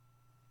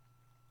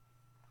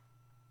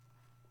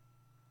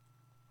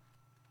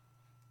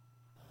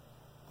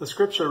The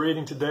scripture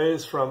reading today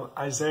is from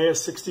Isaiah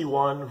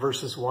 61,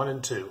 verses 1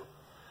 and 2.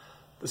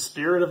 The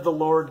Spirit of the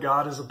Lord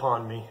God is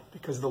upon me,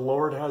 because the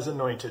Lord has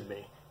anointed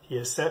me. He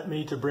has sent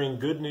me to bring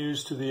good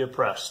news to the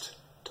oppressed,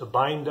 to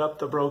bind up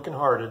the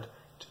brokenhearted,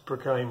 to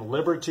proclaim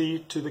liberty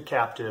to the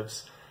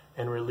captives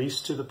and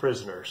release to the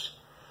prisoners,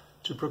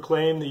 to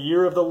proclaim the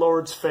year of the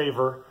Lord's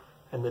favor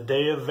and the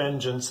day of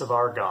vengeance of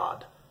our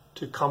God,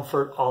 to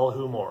comfort all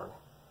who mourn.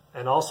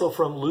 And also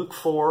from Luke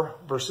 4,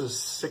 verses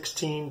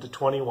 16 to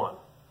 21.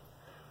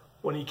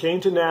 When he came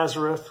to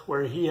Nazareth,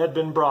 where he had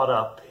been brought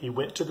up, he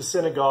went to the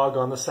synagogue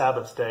on the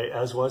Sabbath day,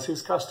 as was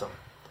his custom.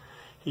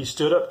 He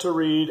stood up to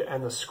read,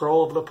 and the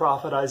scroll of the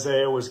prophet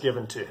Isaiah was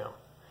given to him.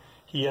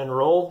 He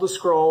unrolled the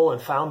scroll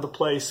and found the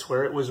place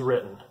where it was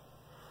written,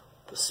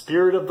 The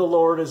Spirit of the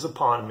Lord is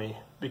upon me,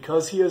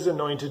 because he has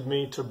anointed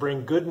me to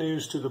bring good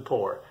news to the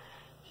poor.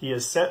 He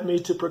has sent me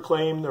to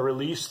proclaim the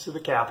release to the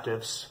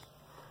captives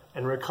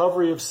and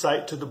recovery of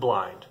sight to the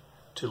blind,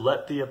 to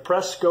let the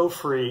oppressed go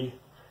free,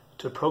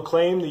 to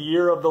proclaim the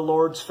year of the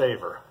Lord's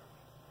favor.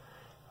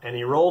 And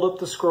he rolled up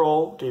the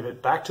scroll, gave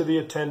it back to the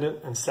attendant,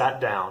 and sat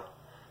down.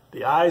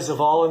 The eyes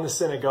of all in the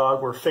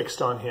synagogue were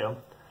fixed on him.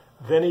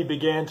 Then he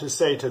began to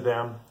say to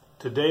them,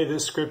 Today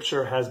this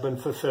scripture has been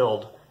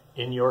fulfilled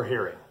in your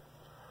hearing.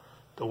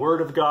 The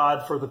word of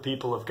God for the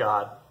people of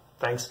God.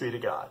 Thanks be to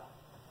God.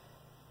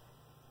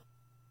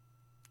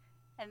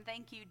 And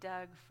thank you,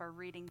 Doug, for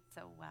reading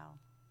so well.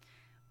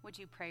 Would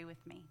you pray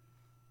with me?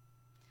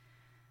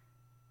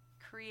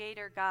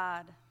 Creator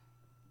God,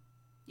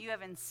 you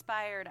have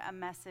inspired a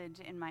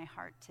message in my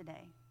heart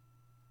today.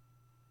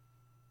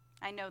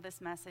 I know this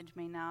message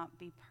may not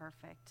be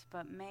perfect,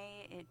 but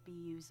may it be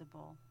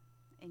usable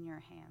in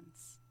your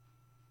hands.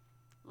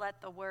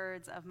 Let the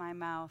words of my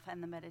mouth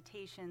and the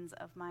meditations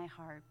of my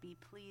heart be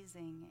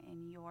pleasing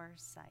in your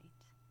sight.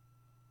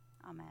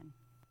 Amen.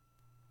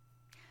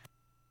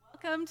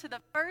 Welcome to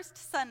the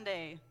first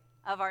Sunday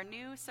of our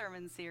new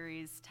sermon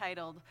series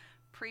titled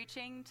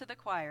Preaching to the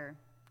Choir,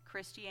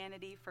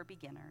 Christianity for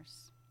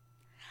Beginners.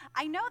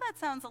 I know that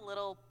sounds a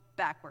little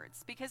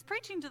backwards because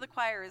preaching to the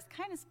choir is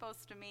kind of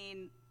supposed to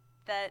mean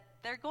that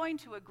they're going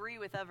to agree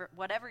with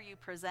whatever you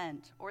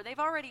present, or they've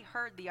already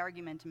heard the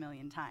argument a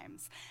million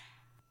times.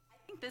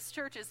 I think this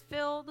church is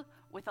filled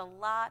with a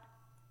lot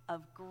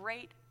of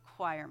great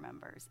choir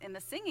members, in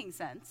the singing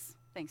sense,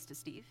 thanks to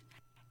Steve,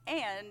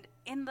 and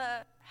in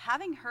the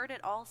having heard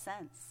it all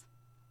sense.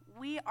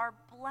 We are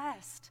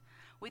blessed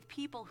with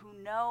people who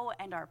know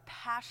and are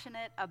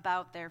passionate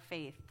about their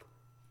faith.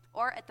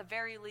 Or at the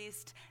very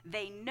least,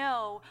 they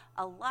know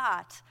a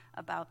lot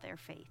about their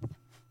faith.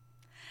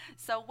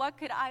 So what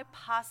could I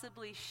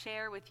possibly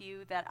share with you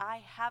that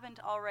I haven't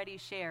already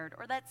shared,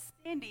 or that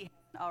Sandy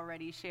hasn't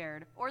already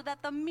shared, or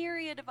that the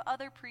myriad of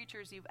other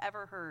preachers you've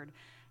ever heard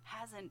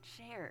hasn't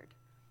shared?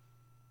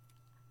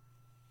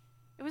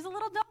 It was a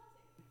little daunting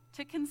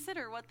to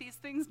consider what these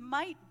things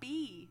might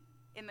be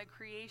in the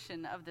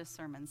creation of this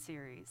sermon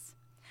series.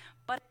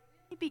 But it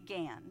really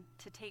began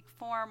to take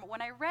form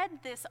when I read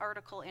this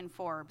article in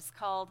Forbes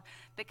called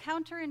The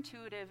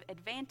Counterintuitive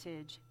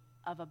Advantage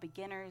of a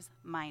Beginner's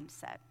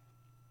Mindset.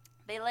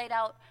 They laid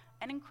out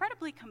an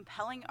incredibly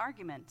compelling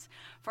argument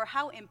for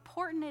how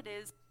important it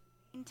is to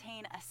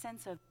maintain a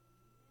sense of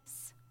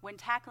ease when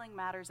tackling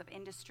matters of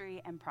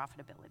industry and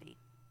profitability.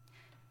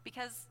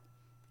 Because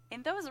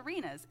in those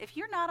arenas, if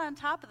you're not on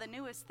top of the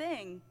newest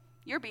thing,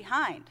 you're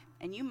behind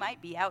and you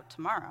might be out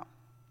tomorrow.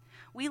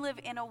 We live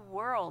in a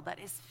world that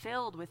is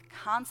filled with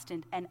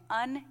constant and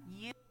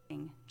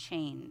unyielding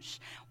change.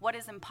 What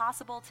is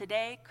impossible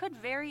today could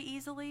very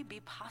easily be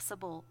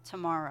possible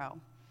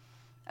tomorrow.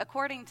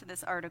 According to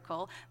this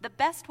article, the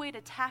best way to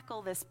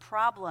tackle this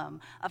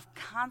problem of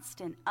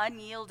constant,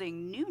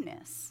 unyielding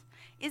newness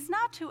is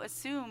not to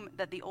assume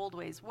that the old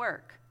ways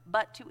work,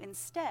 but to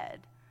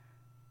instead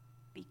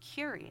be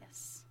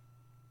curious.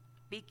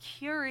 Be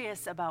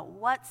curious about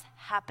what's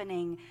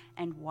happening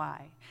and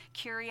why.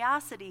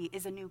 Curiosity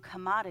is a new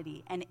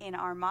commodity, and in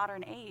our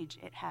modern age,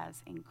 it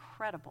has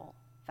incredible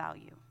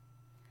value.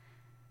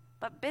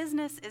 But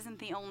business isn't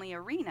the only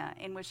arena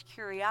in which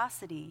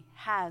curiosity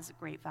has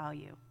great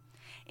value.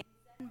 In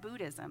Zen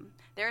Buddhism,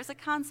 there is a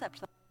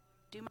concept that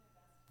I do my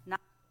best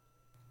not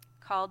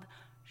called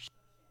Shoshin.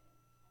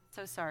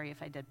 So sorry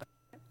if I did both.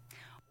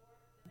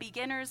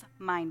 Beginner's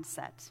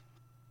mindset,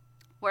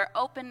 where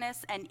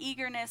openness and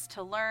eagerness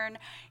to learn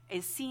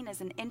is seen as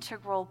an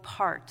integral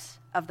part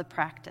of the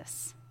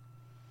practice.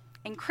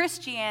 In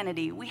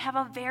Christianity, we have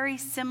a very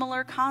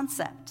similar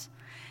concept.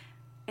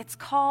 It's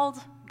called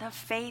the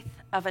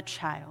faith of a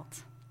child.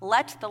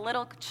 Let the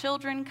little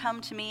children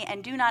come to me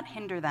and do not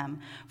hinder them,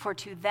 for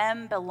to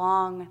them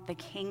belong the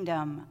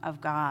kingdom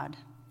of God.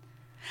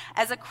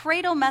 As a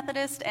cradle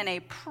Methodist and a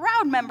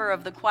proud member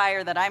of the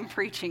choir that I'm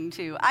preaching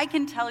to, I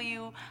can tell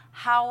you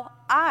how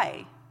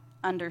I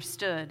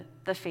understood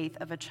the faith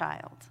of a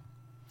child.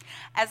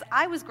 As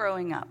I was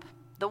growing up,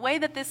 the way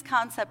that this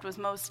concept was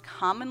most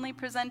commonly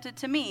presented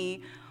to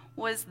me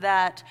was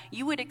that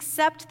you would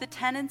accept the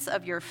tenets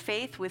of your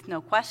faith with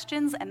no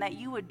questions and that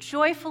you would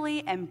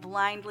joyfully and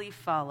blindly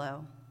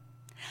follow.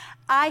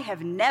 I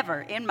have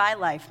never in my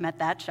life met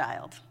that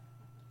child,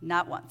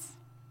 not once.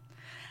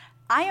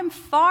 I am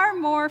far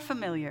more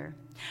familiar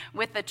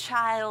with the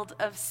child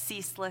of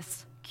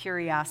ceaseless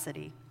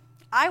curiosity.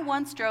 I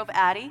once drove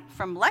Addie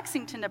from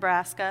Lexington,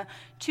 Nebraska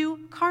to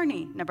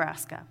Kearney,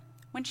 Nebraska,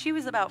 when she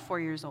was about 4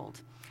 years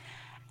old.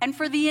 And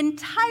for the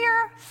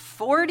entire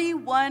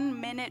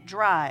 41-minute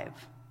drive,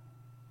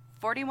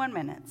 41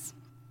 minutes,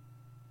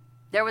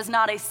 there was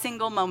not a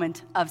single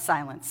moment of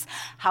silence.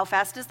 How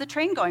fast is the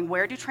train going?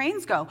 Where do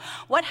trains go?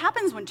 What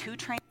happens when two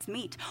trains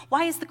meet?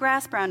 Why is the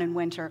grass brown in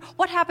winter?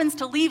 What happens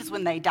to leaves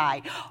when they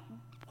die?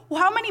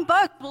 How many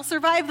bugs will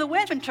survive the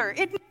winter?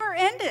 It never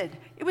ended.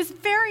 It was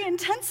very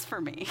intense for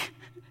me.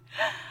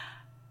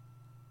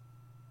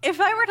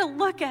 If I were to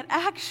look at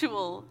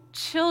actual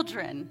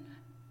children,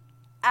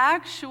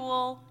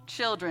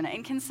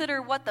 and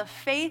consider what the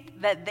faith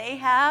that they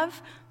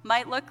have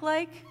might look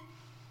like,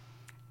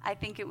 I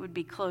think it would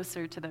be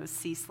closer to those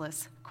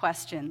ceaseless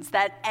questions,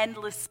 that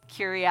endless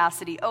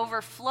curiosity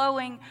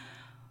overflowing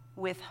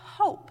with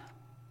hope,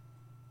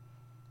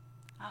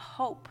 a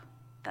hope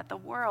that the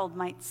world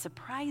might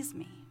surprise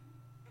me.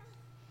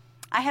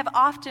 I have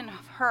often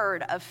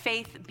heard of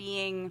faith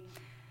being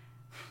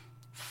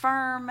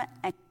firm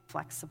and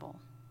flexible.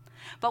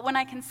 But when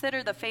I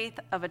consider the faith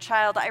of a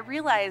child, I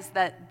realize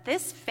that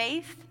this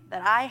faith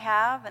that I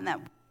have and that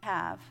we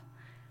have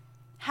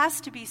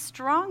has to be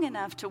strong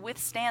enough to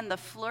withstand the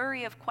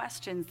flurry of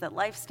questions that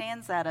life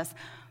stands at us,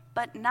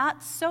 but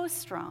not so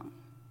strong,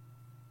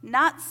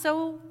 not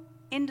so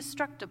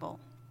indestructible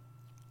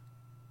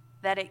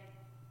that it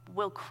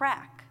will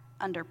crack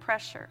under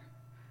pressure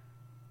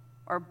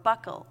or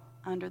buckle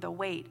under the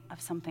weight of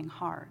something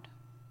hard.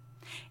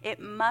 It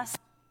must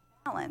be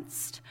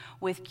balanced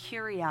with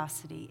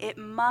curiosity. It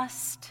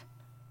must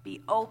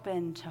be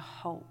open to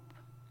hope.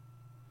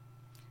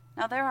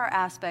 Now, there are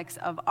aspects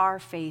of our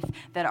faith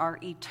that are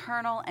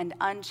eternal and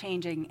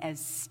unchanging,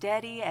 as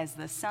steady as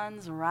the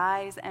sun's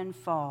rise and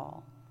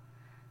fall.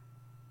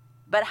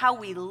 But how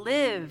we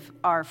live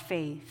our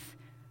faith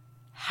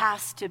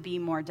has to be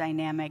more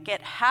dynamic.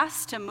 It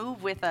has to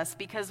move with us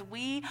because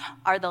we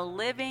are the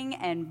living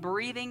and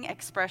breathing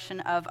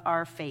expression of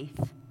our faith.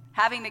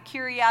 Having the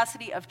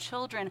curiosity of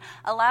children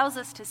allows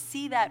us to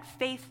see that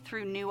faith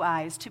through new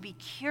eyes, to be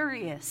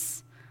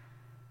curious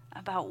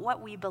about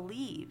what we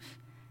believe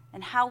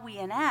and how we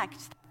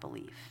enact that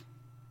belief.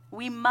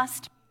 We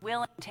must be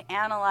willing to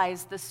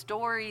analyze the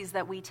stories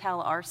that we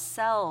tell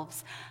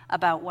ourselves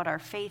about what our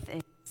faith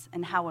is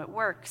and how it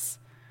works.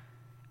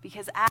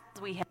 Because as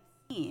we have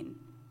seen,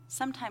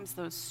 sometimes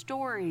those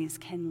stories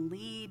can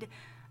lead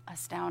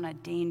us down a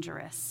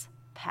dangerous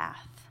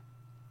path.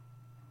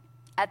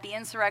 At the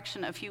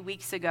insurrection a few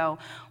weeks ago,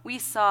 we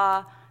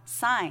saw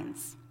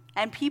signs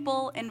and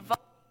people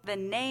invoking the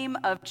name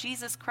of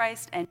Jesus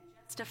Christ and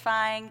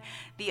justifying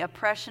the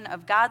oppression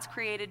of God's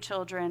created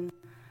children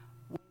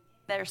with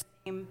their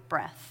same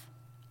breath,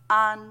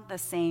 on the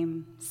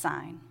same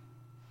sign.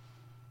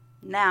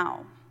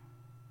 Now,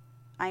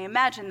 I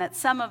imagine that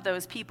some of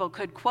those people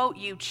could quote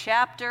you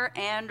chapter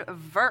and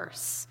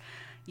verse,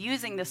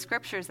 using the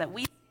scriptures that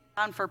we stand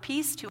on for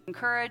peace to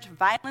encourage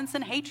violence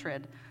and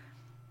hatred.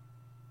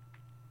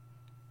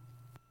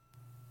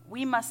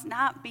 We must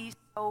not be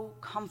so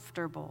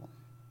comfortable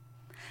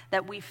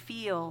that we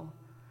feel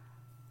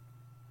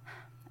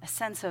a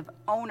sense of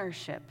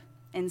ownership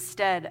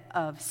instead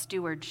of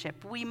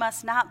stewardship. We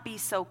must not be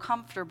so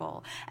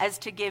comfortable as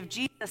to give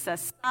Jesus a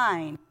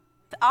sign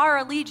with our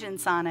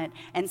allegiance on it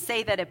and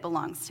say that it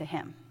belongs to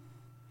him.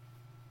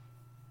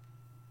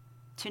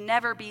 To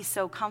never be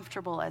so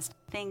comfortable as to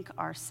think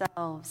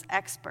ourselves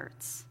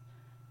experts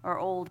or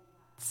old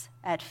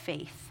at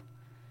faith.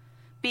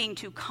 Being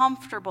too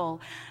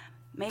comfortable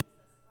makes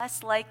us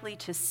less likely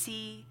to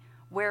see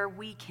where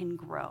we can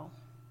grow.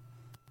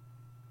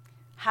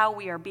 How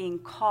we are being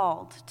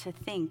called to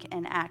think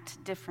and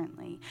act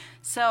differently.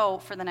 So,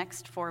 for the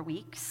next 4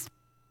 weeks,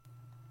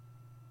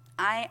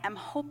 I am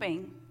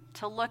hoping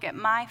to look at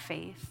my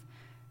faith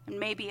and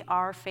maybe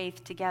our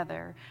faith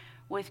together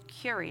with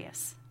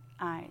curious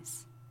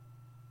eyes.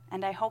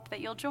 And I hope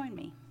that you'll join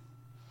me.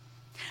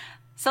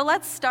 So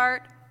let's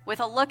start with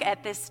a look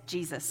at this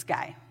Jesus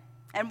guy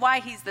and why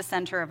he's the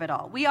center of it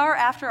all. We are,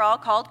 after all,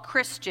 called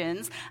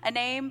Christians, a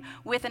name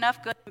with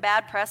enough good and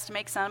bad press to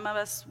make some of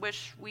us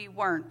wish we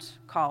weren't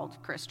called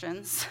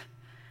Christians.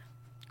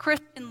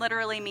 Christian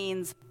literally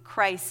means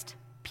Christ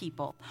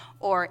people,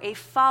 or a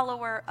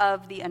follower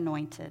of the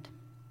anointed.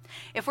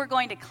 If we're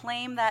going to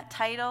claim that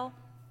title,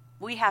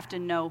 we have to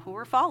know who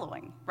we're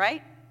following,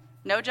 right?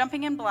 No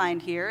jumping in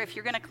blind here. If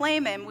you're going to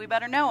claim him, we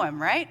better know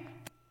him, right?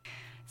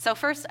 So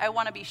first, I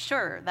want to be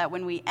sure that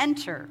when we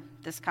enter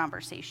this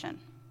conversation,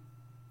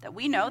 that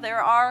we know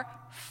there are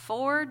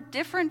 4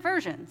 different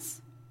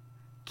versions,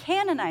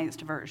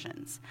 canonized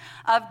versions,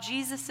 of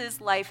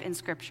Jesus' life in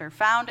Scripture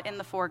found in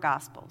the 4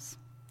 Gospels.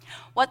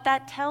 What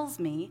that tells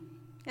me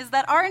is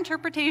that our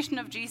interpretation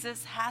of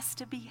Jesus has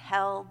to be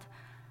held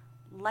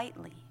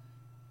lightly,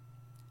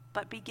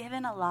 but be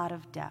given a lot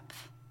of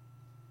depth.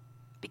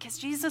 because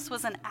Jesus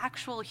was an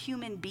actual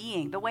human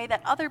being. The way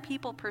that other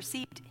people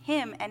perceived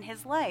him and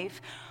his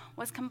life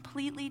was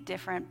completely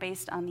different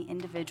based on the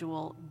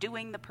individual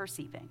doing the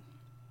perceiving.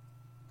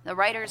 The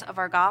writers of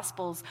our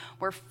Gospels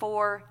were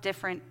 4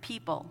 different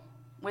people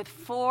with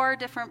 4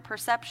 different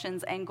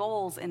perceptions and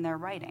goals in their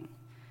writing.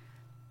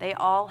 They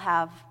all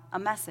have a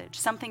message,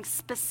 something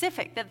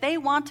specific that they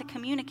want to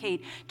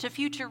communicate to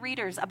future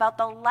readers about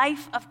the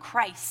life of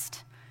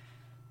Christ.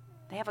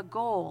 They have a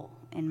goal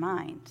in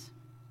mind.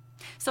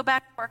 So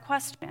back to our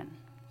question,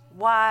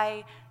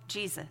 why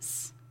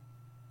Jesus?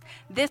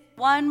 This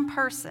one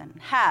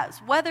person has,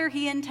 whether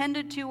he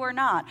intended to or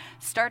not,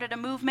 started a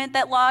movement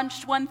that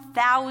launched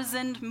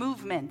 1,000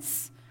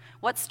 movements.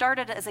 What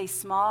started as a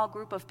small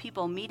group of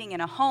people meeting in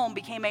a home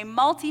became a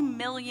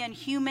multi-million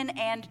human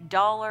and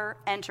dollar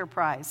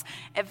enterprise,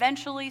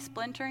 eventually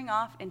splintering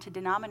off into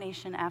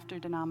denomination after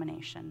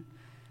denomination,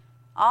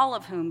 all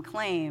of whom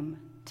claim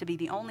to be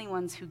the only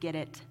ones who get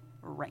it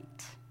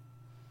right.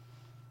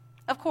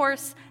 Of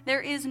course,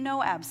 there is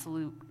no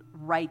absolute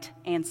right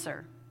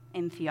answer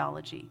in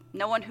theology.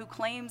 No one who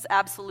claims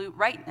absolute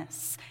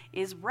rightness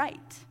is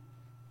right.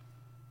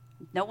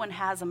 No one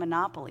has a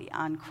monopoly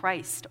on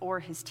Christ or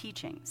his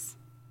teachings.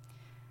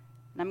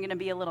 And I'm going to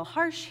be a little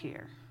harsh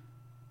here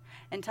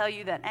and tell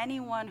you that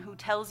anyone who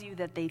tells you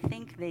that they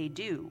think they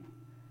do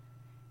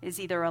is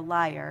either a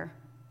liar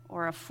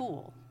or a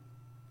fool.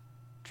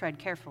 Tread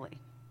carefully.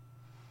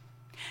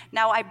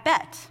 Now, I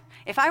bet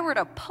if I were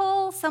to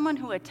pull someone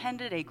who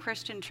attended a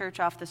Christian church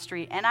off the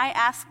street and I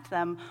asked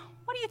them,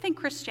 what do you think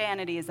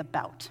Christianity is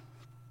about?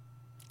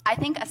 I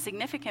think a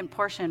significant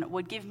portion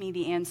would give me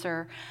the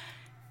answer,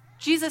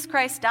 Jesus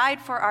Christ died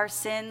for our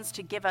sins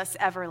to give us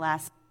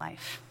everlasting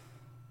life.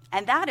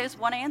 And that is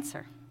one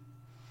answer.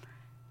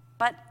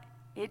 But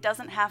it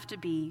doesn't have to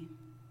be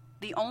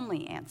the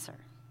only answer.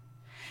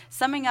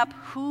 Summing up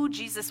who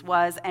Jesus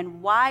was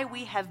and why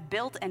we have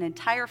built an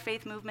entire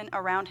faith movement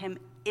around him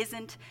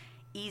isn't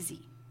easy.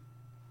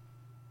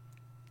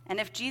 And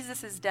if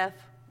Jesus' death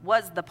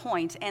was the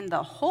point and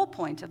the whole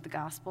point of the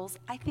Gospels,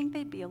 I think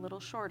they'd be a little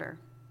shorter.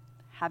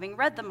 Having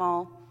read them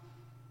all,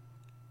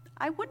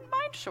 I wouldn't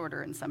mind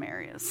shorter in some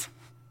areas.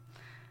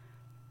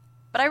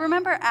 But I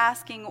remember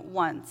asking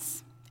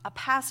once a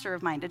pastor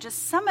of mine to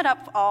just sum it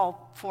up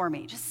all for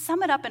me. Just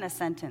sum it up in a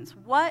sentence.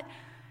 What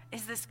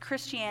is this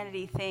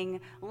Christianity thing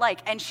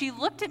like? And she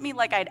looked at me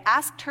like I'd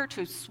asked her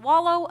to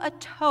swallow a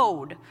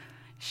toad.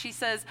 She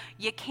says,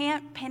 you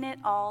can't pin it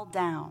all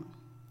down.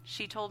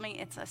 She told me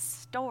it's a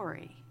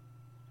story,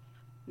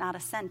 not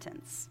a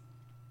sentence.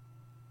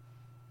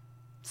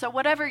 So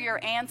whatever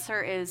your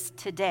answer is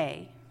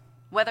today,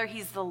 whether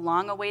he's the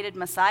long-awaited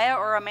Messiah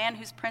or a man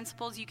whose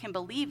principles you can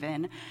believe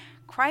in,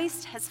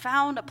 Christ has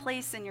found a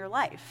place in your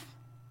life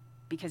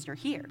because you're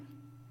here.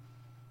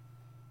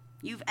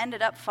 You've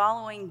ended up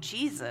following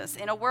Jesus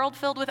in a world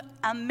filled with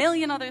a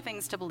million other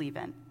things to believe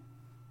in.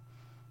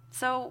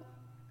 So,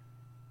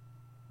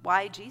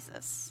 why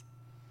Jesus?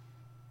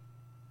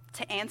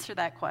 To answer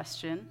that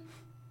question,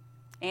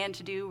 and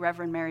to do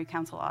Reverend Mary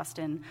Council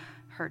Austin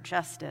her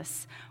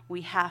justice,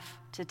 we have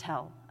to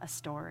tell a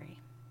story.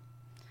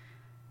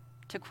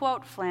 To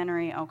quote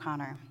Flannery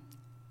O'Connor,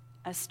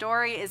 a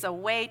story is a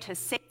way to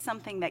say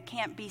something that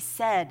can't be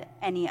said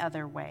any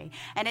other way,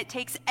 and it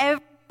takes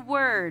every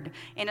word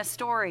in a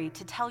story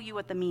to tell you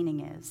what the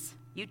meaning is.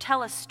 You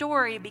tell a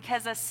story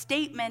because a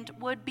statement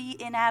would be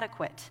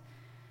inadequate.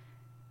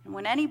 And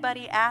when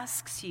anybody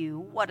asks you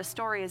what a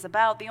story is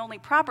about, the only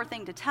proper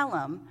thing to tell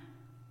them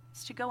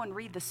is to go and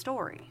read the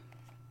story.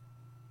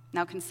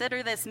 Now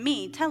consider this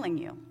me telling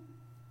you.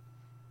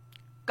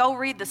 Go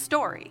read the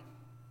story.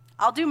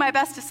 I'll do my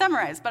best to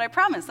summarize, but I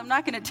promise I'm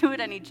not going to do it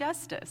any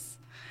justice.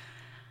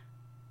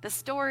 The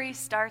story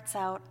starts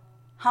out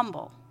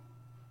humble,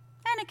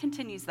 and it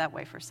continues that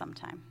way for some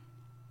time.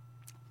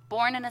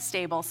 Born in a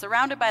stable,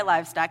 surrounded by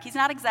livestock, he's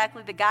not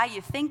exactly the guy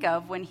you think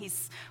of when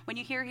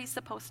you hear he's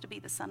supposed to be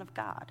the Son of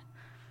God.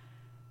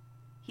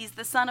 He's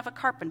the son of a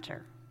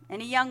carpenter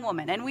and a young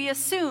woman, and we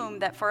assume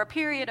that for a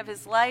period of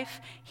his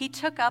life, he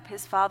took up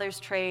his father's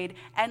trade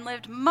and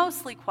lived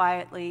mostly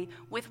quietly,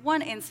 with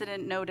one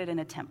incident noted in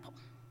a temple.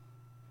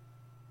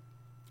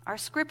 Our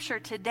scripture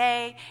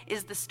today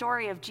is the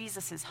story of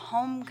Jesus'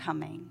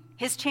 homecoming,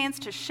 his chance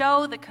to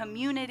show the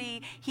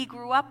community he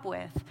grew up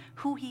with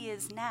who he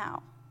is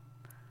now,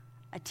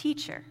 a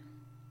teacher.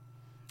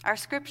 Our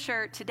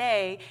scripture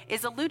today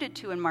is alluded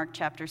to in Mark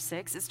chapter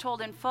 6, is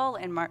told in full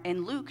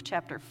in Luke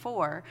chapter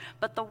 4,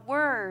 but the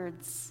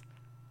words,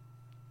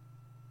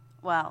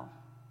 well,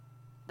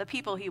 the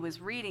people he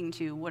was reading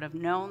to would have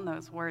known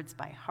those words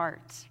by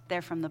heart.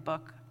 They're from the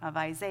book of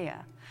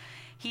Isaiah.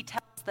 He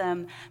tells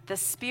them, the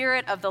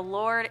Spirit of the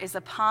Lord is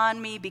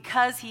upon me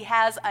because he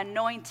has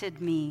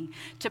anointed me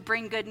to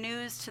bring good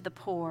news to the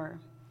poor.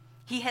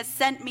 He has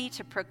sent me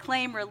to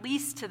proclaim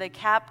release to the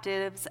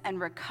captives and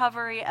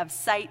recovery of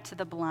sight to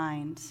the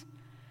blind,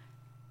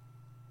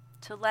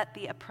 to let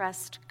the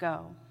oppressed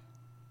go,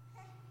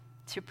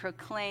 to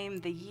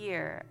proclaim the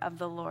year of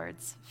the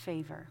Lord's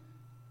favor.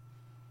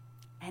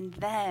 And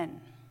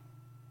then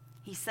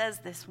he says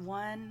this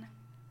one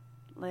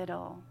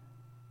little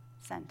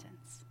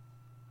sentence.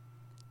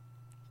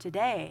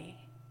 Today,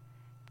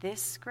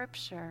 this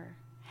scripture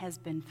has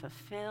been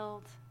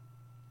fulfilled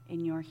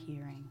in your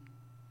hearing.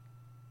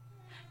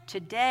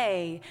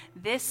 Today,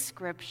 this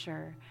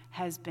scripture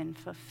has been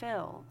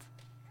fulfilled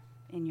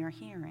in your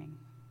hearing.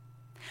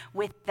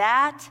 With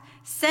that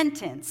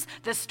sentence,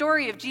 the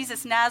story of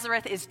Jesus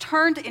Nazareth is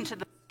turned into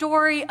the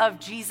story of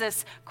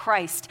Jesus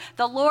Christ.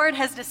 The Lord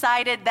has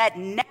decided that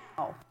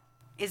now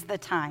is the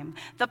time.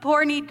 The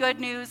poor need good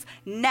news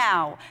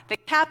now. The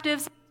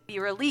captives need to be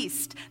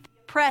released. The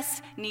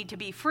oppressed need to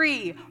be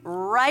free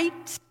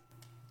right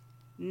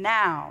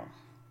now.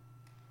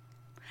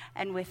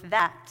 And with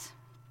that,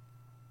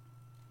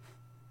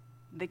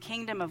 the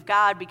kingdom of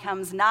God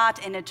becomes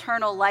not an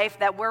eternal life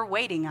that we're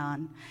waiting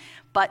on,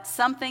 but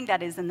something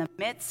that is in the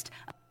midst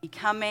of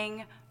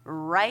becoming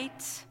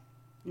right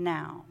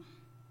now.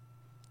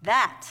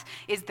 That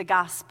is the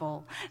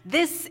gospel.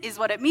 This is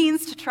what it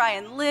means to try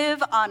and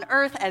live on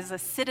earth as a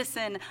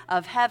citizen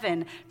of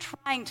heaven,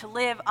 trying to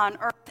live on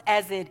earth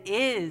as it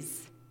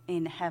is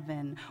in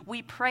heaven.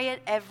 We pray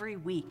it every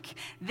week.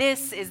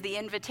 This is the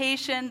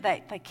invitation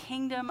that the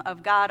kingdom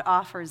of God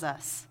offers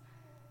us.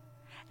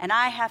 And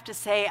I have to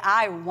say,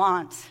 I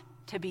want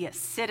to be a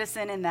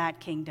citizen in that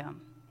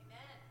kingdom.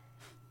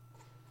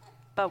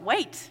 But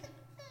wait,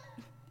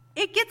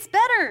 it gets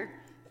better.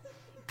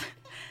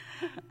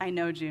 I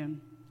know, June.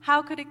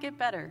 How could it get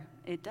better?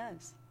 It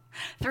does.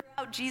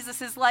 Throughout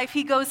Jesus' life,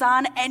 he goes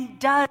on and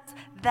does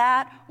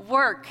that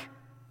work.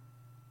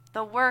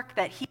 The work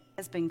that he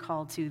has been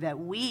called to, that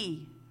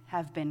we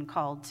have been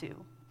called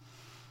to.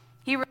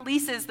 He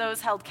releases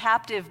those held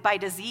captive by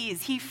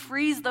disease. He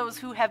frees those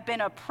who have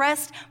been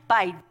oppressed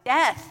by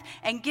death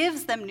and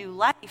gives them new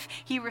life.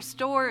 He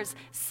restores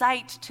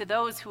sight to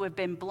those who have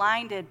been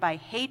blinded by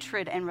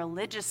hatred and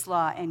religious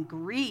law and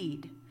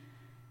greed.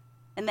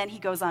 And then he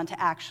goes on to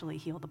actually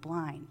heal the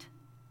blind.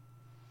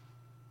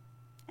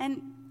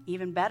 And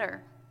even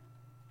better,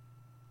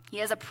 he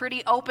has a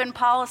pretty open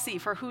policy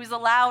for who's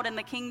allowed in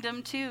the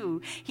kingdom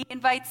too. He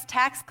invites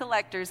tax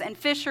collectors and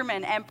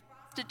fishermen and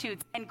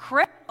prostitutes and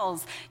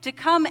criminals to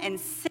come and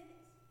sit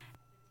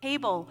at the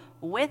table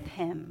with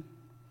him.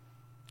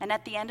 And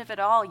at the end of it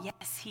all,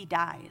 yes, he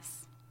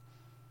dies.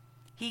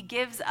 He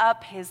gives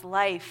up his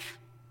life.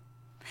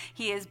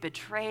 He is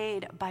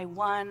betrayed by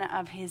one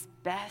of his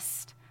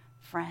best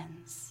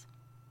friends.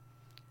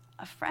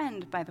 A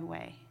friend, by the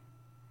way,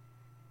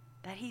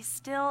 that he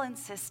still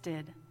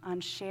insisted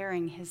on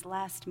sharing his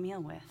last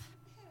meal with.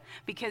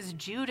 Because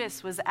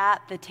Judas was at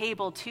the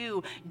table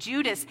too.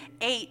 Judas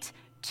ate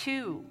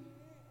too.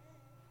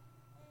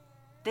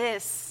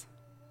 This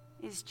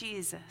is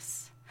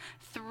Jesus,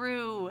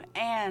 through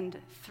and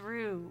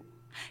through.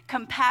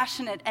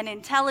 Compassionate and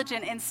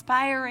intelligent,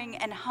 inspiring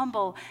and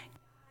humble,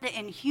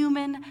 in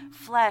human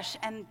flesh,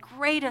 and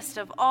greatest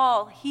of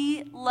all,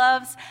 he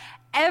loves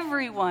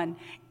everyone,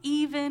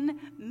 even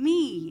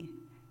me,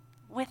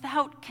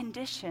 without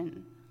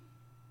condition,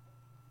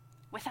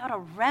 without a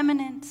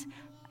remnant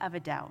of a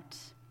doubt.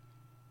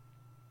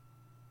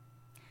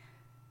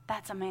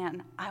 That's a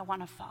man I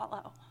want to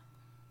follow.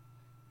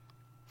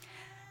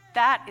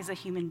 That is a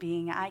human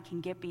being I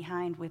can get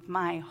behind with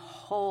my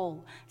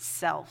whole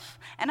self.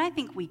 And I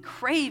think we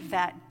crave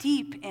that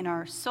deep in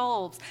our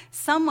souls,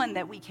 someone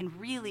that we can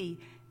really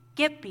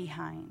get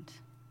behind,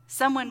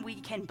 someone we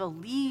can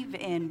believe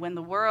in when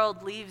the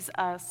world leaves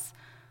us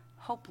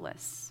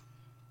hopeless.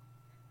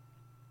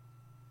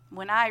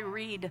 When I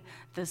read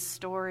the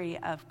story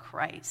of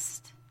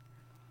Christ,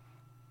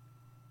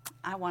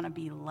 I want to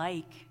be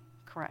like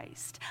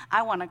Christ.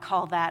 I want to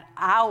call that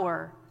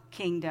our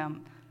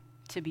kingdom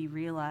to be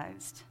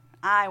realized.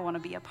 I want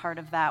to be a part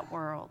of that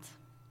world.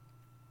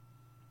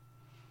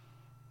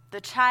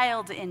 The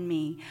child in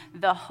me,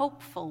 the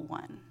hopeful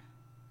one,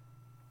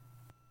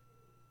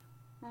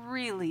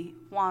 really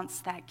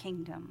wants that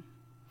kingdom,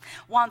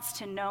 wants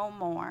to know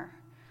more.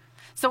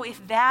 So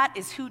if that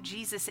is who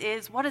Jesus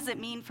is, what does it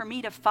mean for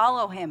me to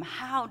follow him?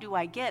 How do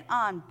I get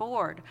on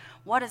board?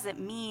 What does it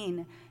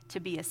mean to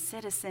be a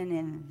citizen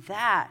in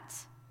that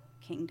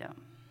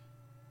kingdom?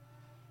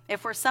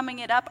 If we're summing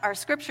it up, our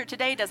scripture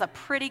today does a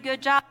pretty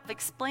good job of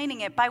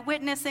explaining it by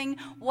witnessing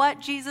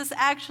what Jesus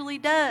actually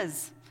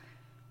does.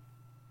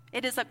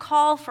 It is a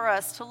call for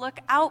us to look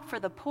out for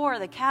the poor,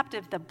 the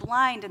captive, the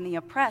blind, and the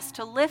oppressed,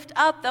 to lift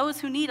up those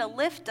who need a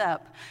lift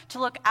up, to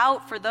look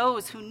out for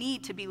those who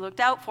need to be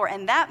looked out for.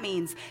 And that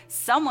means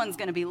someone's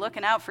going to be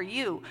looking out for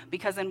you,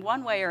 because in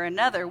one way or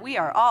another, we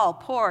are all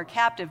poor,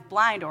 captive,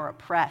 blind, or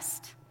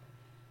oppressed.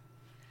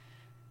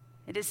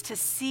 It is to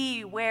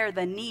see where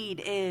the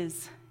need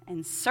is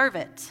and serve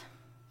it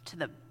to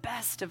the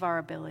best of our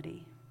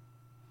ability.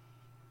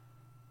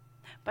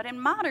 But in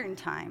modern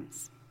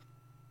times,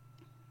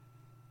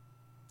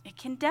 it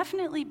can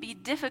definitely be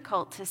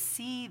difficult to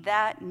see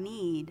that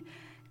need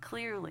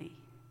clearly,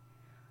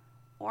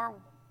 or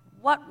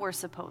what we're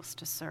supposed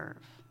to serve,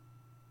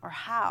 or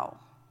how.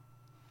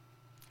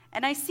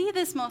 And I see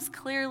this most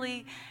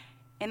clearly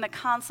in the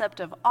concept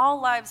of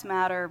all lives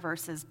matter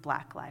versus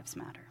Black Lives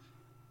Matter.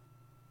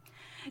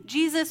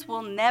 Jesus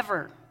will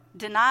never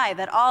deny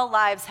that all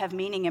lives have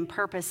meaning and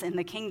purpose in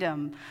the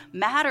kingdom.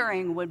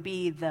 Mattering would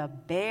be the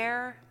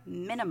bare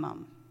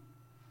minimum.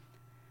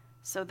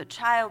 So the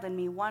child in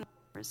me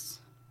wonders,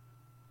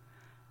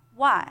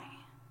 why?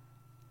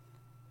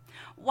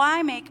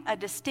 Why make a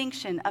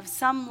distinction of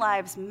some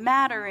lives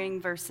mattering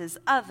versus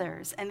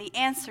others? And the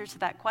answer to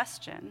that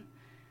question,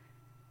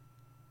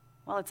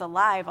 well, it's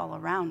alive all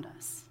around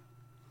us.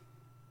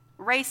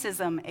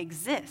 Racism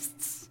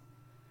exists.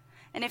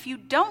 And if you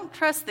don't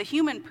trust the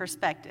human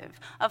perspective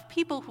of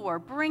people who are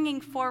bringing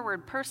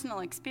forward personal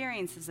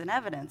experiences and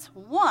evidence,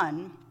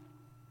 one,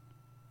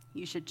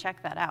 you should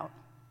check that out.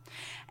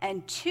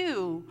 And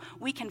two,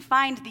 we can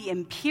find the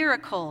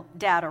empirical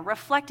data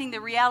reflecting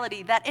the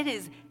reality that it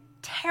is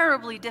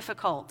terribly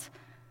difficult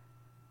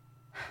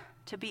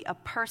to be a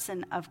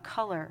person of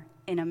color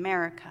in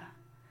America.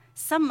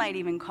 Some might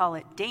even call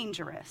it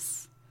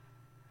dangerous.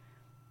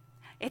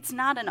 It's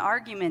not an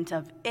argument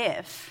of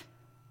if,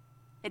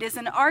 it is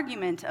an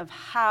argument of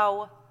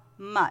how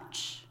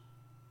much.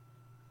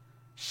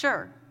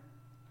 Sure,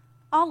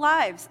 all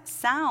lives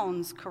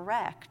sounds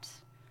correct,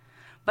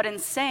 but in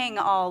saying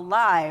all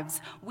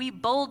lives, we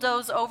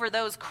bulldoze over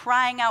those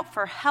crying out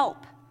for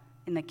help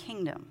in the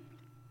kingdom.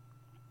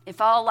 If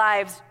all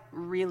lives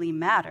really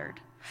mattered,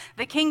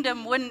 the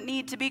kingdom wouldn't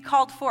need to be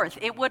called forth.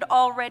 It would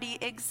already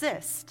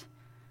exist.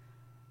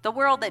 The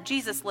world that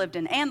Jesus lived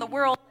in and the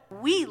world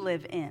we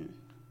live in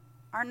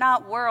are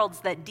not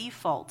worlds that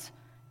default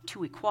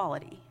to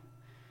equality.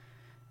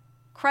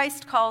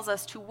 Christ calls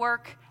us to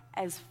work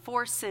as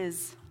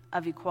forces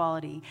of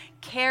equality,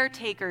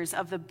 caretakers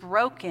of the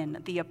broken,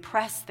 the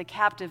oppressed, the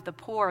captive, the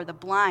poor, the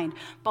blind,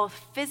 both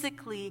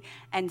physically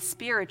and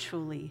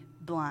spiritually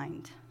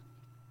blind.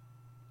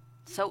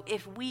 So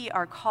if we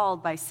are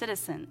called by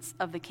citizens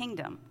of the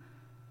kingdom,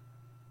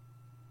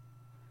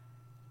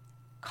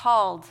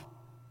 called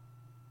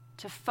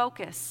to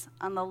focus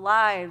on the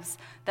lives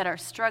that are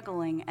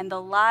struggling and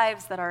the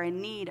lives that are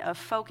in need of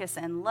focus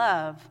and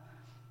love,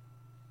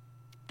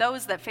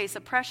 those that face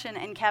oppression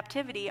and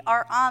captivity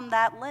are on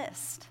that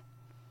list.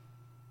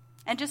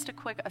 And just a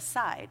quick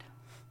aside,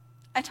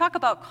 I talk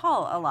about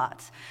call a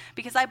lot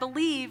because I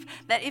believe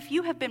that if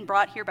you have been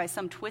brought here by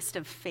some twist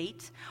of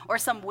fate or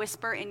some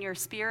whisper in your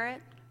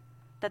spirit,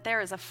 that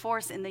there is a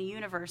force in the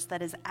universe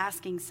that is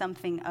asking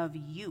something of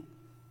you,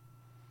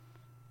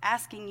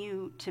 asking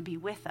you to be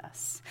with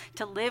us,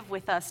 to live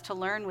with us, to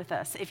learn with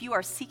us. If you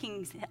are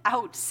seeking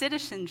out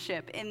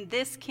citizenship in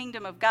this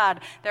kingdom of God,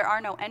 there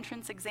are no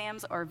entrance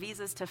exams or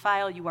visas to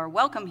file. You are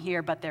welcome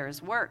here, but there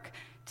is work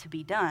to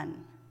be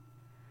done.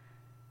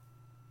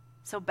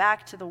 So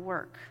back to the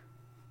work,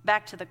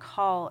 back to the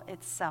call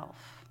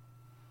itself.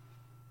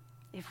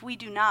 If we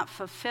do not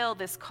fulfill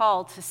this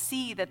call to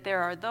see that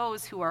there are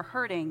those who are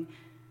hurting,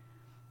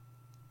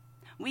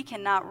 we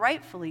cannot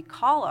rightfully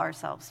call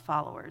ourselves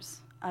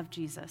followers of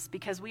Jesus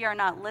because we are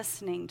not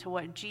listening to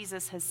what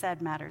Jesus has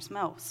said matters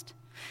most.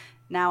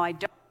 Now, I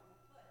don't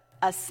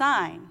put a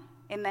sign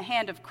in the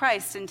hand of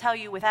Christ and tell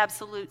you with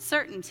absolute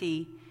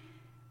certainty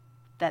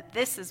that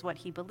this is what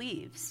he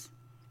believes.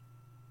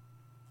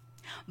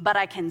 But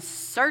I can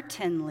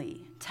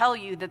certainly tell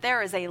you that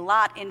there is a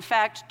lot, in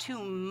fact,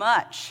 too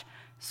much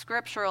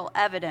scriptural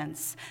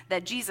evidence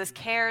that Jesus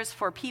cares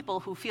for people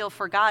who feel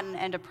forgotten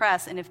and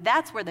oppressed. And if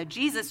that's where the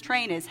Jesus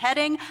train is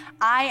heading,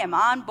 I am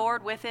on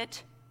board with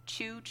it.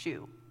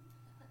 Choo-choo.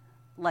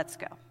 Let's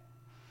go.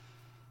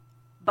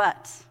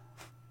 But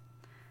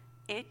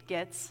it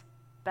gets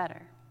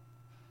better.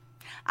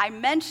 I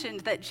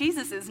mentioned that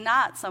Jesus is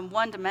not some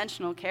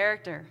one-dimensional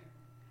character.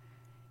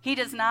 He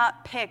does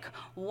not pick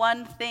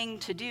one thing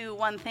to do,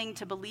 one thing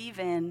to believe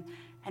in,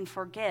 and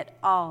forget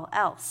all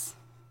else.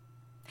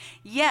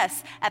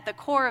 Yes, at the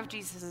core of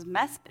Jesus'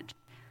 message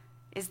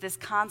is this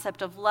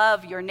concept of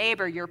love your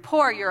neighbor, your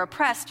poor, your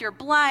oppressed, your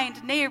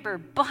blind neighbor,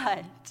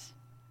 but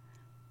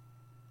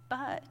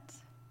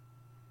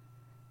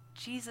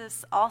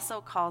Jesus also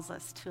calls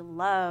us to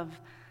love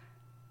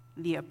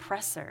the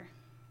oppressor,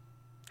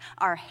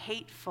 our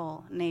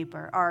hateful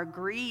neighbor, our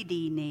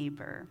greedy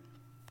neighbor.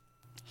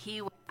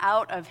 He went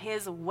out of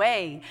his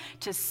way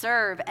to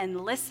serve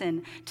and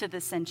listen to the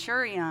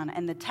centurion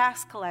and the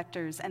tax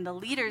collectors and the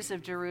leaders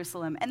of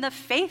Jerusalem and the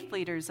faith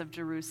leaders of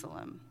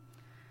Jerusalem.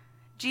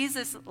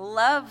 Jesus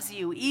loves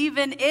you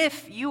even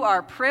if you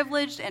are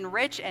privileged and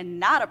rich and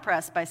not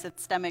oppressed by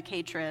systemic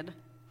hatred.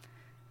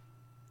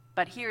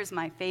 But here's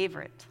my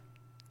favorite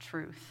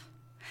truth.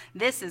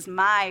 This is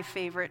my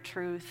favorite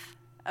truth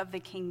of the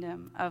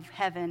kingdom of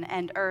heaven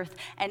and earth,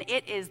 and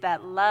it is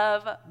that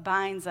love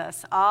binds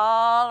us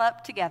all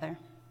up together.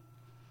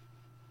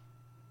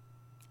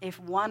 If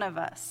one of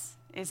us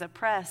is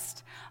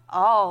oppressed,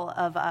 all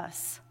of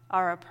us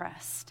are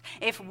oppressed.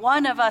 If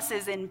one of us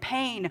is in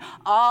pain,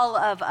 all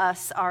of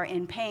us are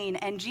in pain,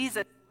 and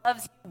Jesus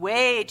loves you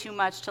way too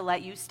much to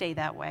let you stay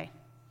that way.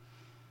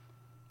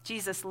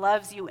 Jesus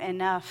loves you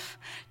enough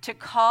to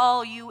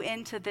call you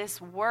into this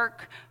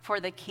work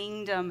for the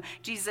kingdom.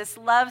 Jesus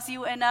loves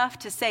you enough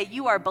to say,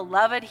 you are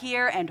beloved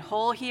here and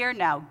whole here.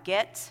 Now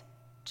get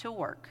to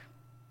work.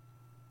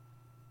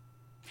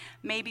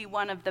 Maybe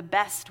one of the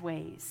best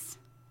ways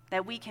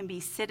that we can be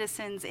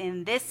citizens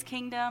in this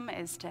kingdom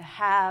is to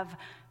have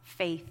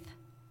faith.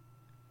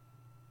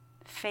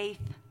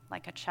 Faith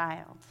like a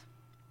child.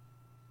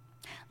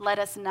 Let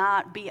us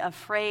not be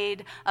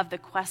afraid of the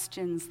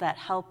questions that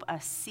help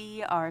us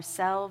see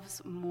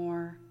ourselves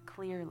more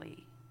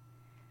clearly.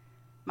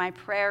 My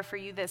prayer for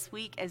you this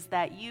week is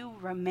that you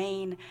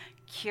remain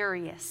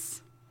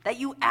curious, that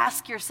you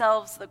ask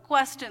yourselves the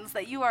questions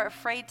that you are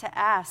afraid to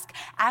ask.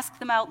 Ask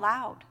them out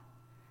loud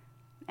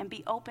and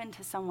be open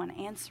to someone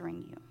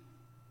answering you.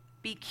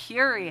 Be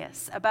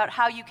curious about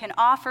how you can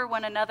offer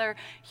one another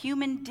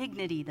human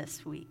dignity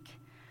this week.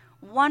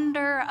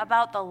 Wonder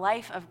about the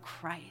life of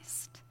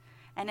Christ.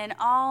 And in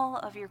all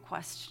of your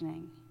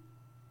questioning,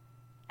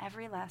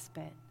 every last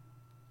bit,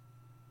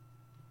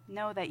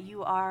 know that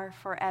you are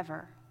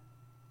forever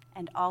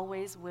and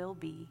always will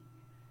be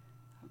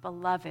a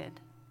beloved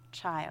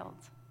child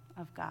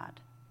of God.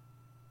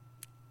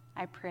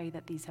 I pray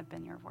that these have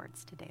been your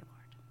words today,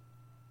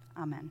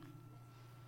 Lord. Amen.